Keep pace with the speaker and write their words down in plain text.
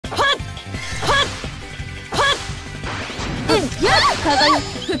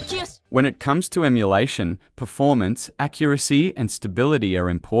When it comes to emulation, performance, accuracy, and stability are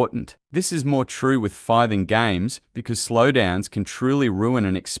important. This is more true with fighting games because slowdowns can truly ruin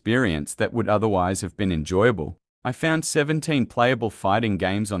an experience that would otherwise have been enjoyable. I found 17 playable fighting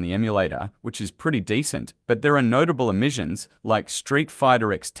games on the emulator, which is pretty decent, but there are notable omissions like Street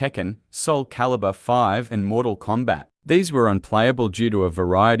Fighter X Tekken, Soulcalibur IV, and Mortal Kombat. These were unplayable due to a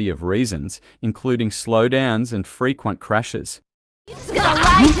variety of reasons, including slowdowns and frequent crashes. Just gonna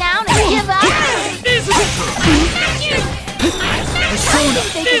lie down and give up?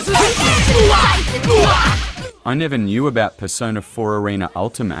 I never knew about Persona 4 Arena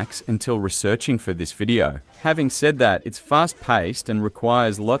Ultimax until researching for this video. Having said that, it's fast-paced and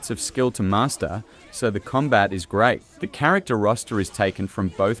requires lots of skill to master, so the combat is great. The character roster is taken from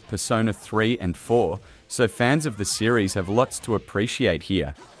both Persona 3 and 4, so fans of the series have lots to appreciate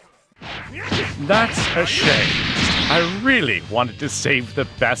here. That's a shame. I really wanted to save the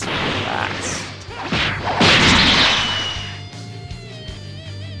best for last.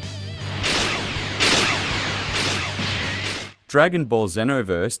 Dragonball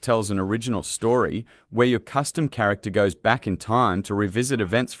Xenoverse tells an original story where your custom character goes back in time to revisit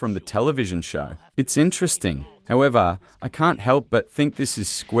events from the television show. It's interesting. However, I can't help but think this is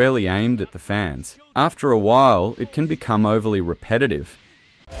squarely aimed at the fans. After a while, it can become overly repetitive.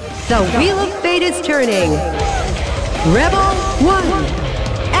 The Wheel of Fate is turning. Rebel 1.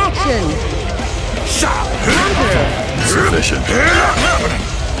 Action. Sufficient.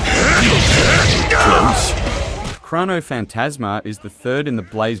 Close. Chronophantasma is the third in the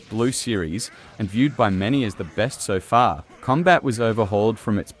Blazblue series and viewed by many as the best so far. Combat was overhauled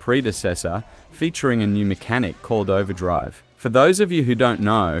from its predecessor, featuring a new mechanic called Overdrive. For those of you who don't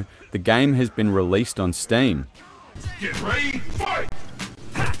know, the game has been released on Steam. Get ready, fight!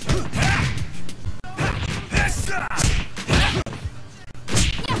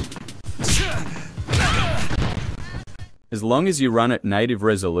 As long as you run at native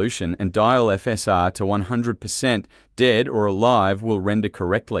resolution and dial FSR to 100%, dead or alive will render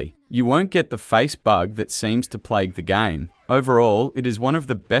correctly. You won't get the face bug that seems to plague the game. Overall, it is one of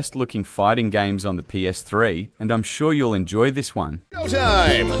the best looking fighting games on the PS3, and I'm sure you'll enjoy this one.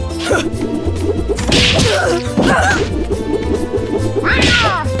 Showtime!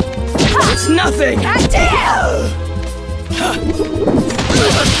 It's nothing!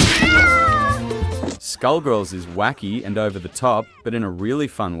 Skullgirls is wacky and over the top, but in a really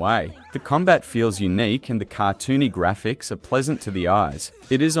fun way. The combat feels unique and the cartoony graphics are pleasant to the eyes.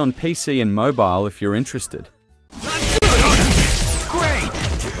 It is on PC and mobile if you're interested. Great!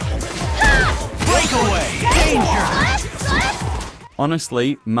 Breakaway! Danger!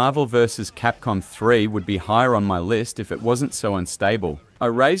 Honestly, Marvel vs. Capcom 3 would be higher on my list if it wasn't so unstable. I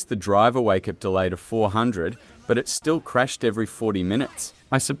raised the driver wake-up delay to 400, but it still crashed every 40 minutes.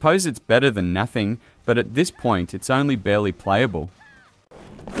 I suppose it's better than nothing, but at this point it's only barely playable.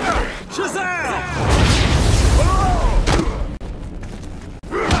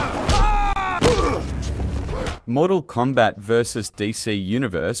 Mortal Kombat vs. DC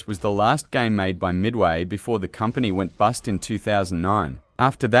Universe was the last game made by Midway before the company went bust in 2009.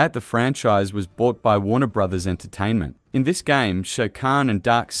 After that, the franchise was bought by Warner Bros. Entertainment. In this game, Shao Kahn and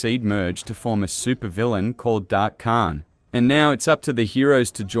Darkseid merged to form a supervillain called Dark Khan. And now it's up to the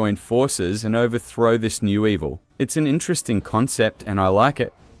heroes to join forces and overthrow this new evil. It's an interesting concept and I like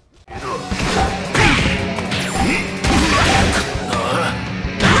it.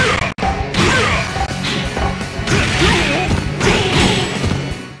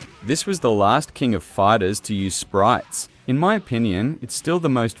 This was the last King of Fighters to use sprites. In my opinion, it's still the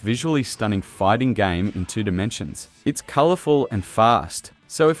most visually stunning fighting game in 2 dimensions. It's colorful and fast,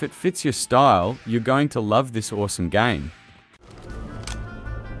 so if it fits your style, you're going to love this awesome game.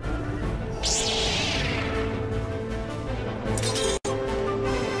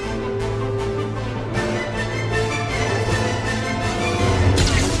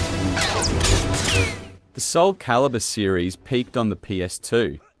 The Soulcalibur series peaked on the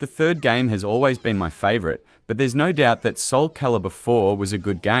PS2. The third game has always been my favorite, but there's no doubt that Soulcalibur IV was a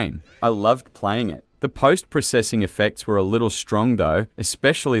good game. I loved playing it. The post-processing effects were a little strong though,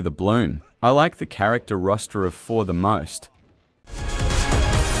 especially the bloom. I like the character roster of 4 the most.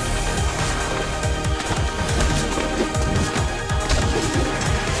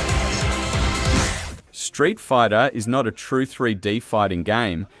 Street Fighter is not a true 3D fighting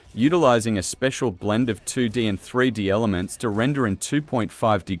game, utilizing a special blend of 2D and 3D elements to render in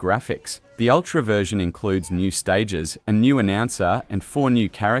 2.5D graphics. The Ultra version includes new stages, a new announcer, and 4 new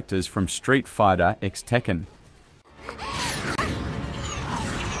characters from Street Fighter X Tekken.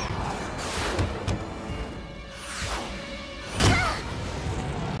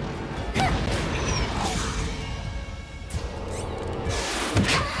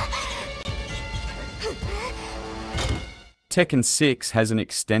 Tekken 6 has an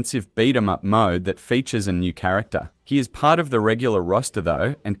extensive beat-em-up mode that features a new character. He is part of the regular roster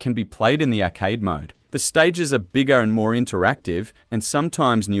though, and can be played in the arcade mode. The stages are bigger and more interactive, and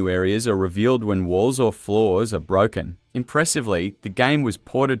sometimes new areas are revealed when walls or floors are broken. Impressively, the game was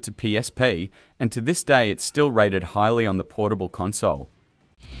ported to PSP, and to this day it's still rated highly on the portable console.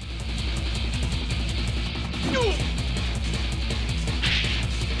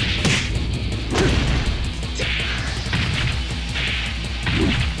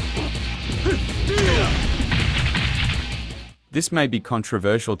 This may be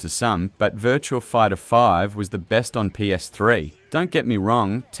controversial to some, but Virtua Fighter 5 was the best on PS3. Don't get me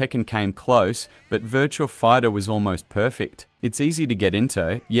wrong, Tekken came close, but Virtua Fighter was almost perfect. It's easy to get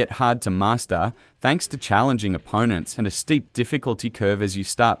into, yet hard to master, thanks to challenging opponents and a steep difficulty curve as you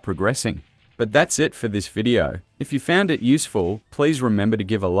start progressing. But that's it for this video. If you found it useful, please remember to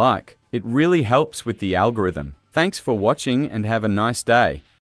give a like. It really helps with the algorithm. Thanks for watching and have a nice day.